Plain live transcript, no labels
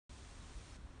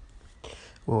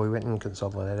we went and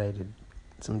consolidated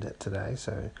some debt today,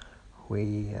 so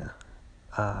we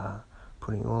are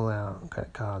putting all our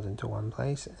credit cards into one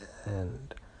place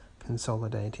and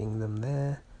consolidating them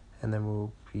there, and then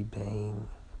we'll be paying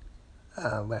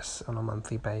less on a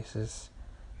monthly basis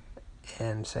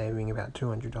and saving about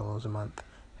 $200 a month,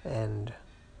 and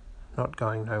not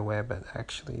going nowhere but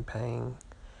actually paying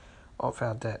off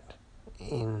our debt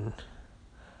in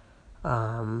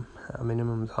a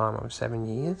minimum time of 7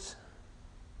 years.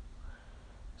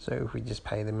 So if we just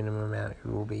pay the minimum amount, it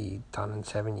will be done in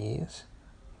 7 years,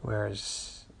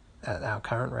 whereas at our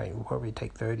current rate it will probably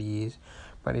take 30 years.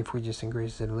 But if we just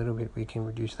increase it a little bit, we can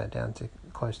reduce that down to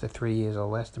close to 3 years or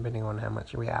less, depending on how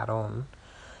much we add on.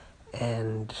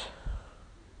 And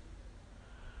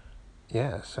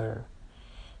yeah, so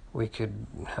we could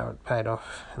have it paid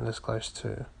off in as close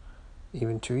to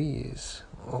even 2 years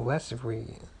or less if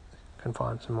we can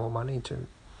find some more money to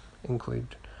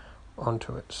include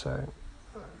onto it. So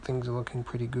things are looking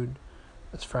pretty good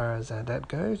as far as our debt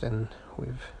goes, and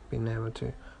we've been able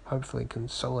to hopefully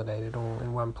consolidate it all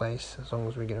in one place as long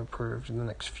as we get approved in the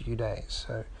next few days.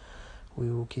 So we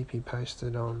will keep you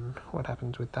posted on what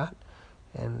happens with that,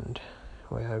 and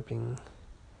we're hoping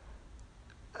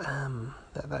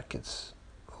that gets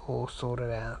all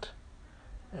sorted out,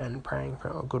 and praying for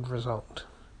a good result.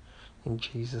 In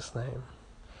Jesus' name,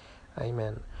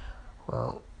 amen.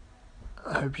 Well,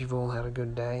 I hope you've all had a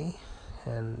good day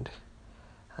and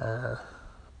are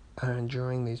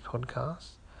enjoying these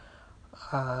podcasts.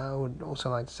 I would also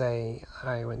like to say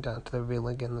I went down to the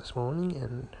Villa again this morning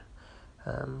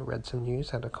and read some news,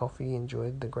 had a coffee,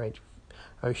 enjoyed the great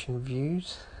ocean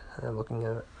views,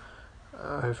 looking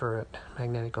over at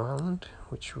Magnetic Island,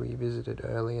 which we visited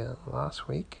earlier last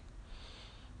week.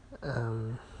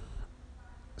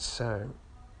 So,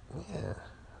 yeah,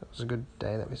 it was a good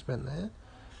day that we spent there.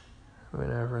 We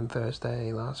went over on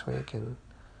Thursday last week and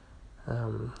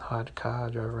hired a car,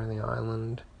 drove around the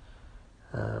island,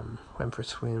 went for a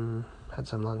swim, had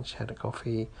some lunch, had a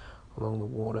coffee along the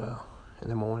water in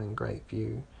the morning, great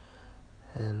view.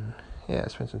 And yeah, I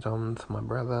spent some time with my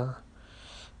brother.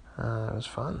 It was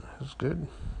fun, it was good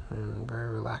and very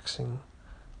relaxing.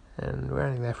 And we were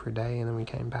only there for a day, and then we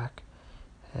came back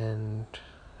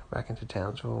into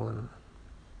Townsville, and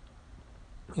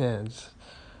yeah, it's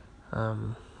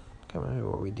can't remember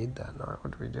what we did that night.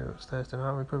 What did we do? It was Thursday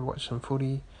night. We probably watched some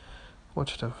footy,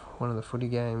 watched one of the footy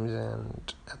games,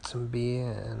 and had some beer,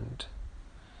 and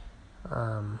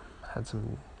had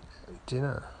some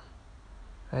dinner.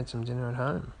 I had some dinner at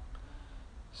home.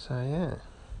 So yeah,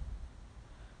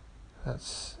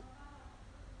 that's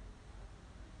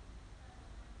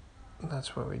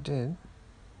what we did,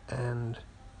 and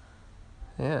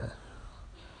yeah.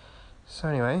 So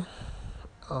anyway,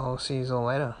 I'll see you all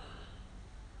later.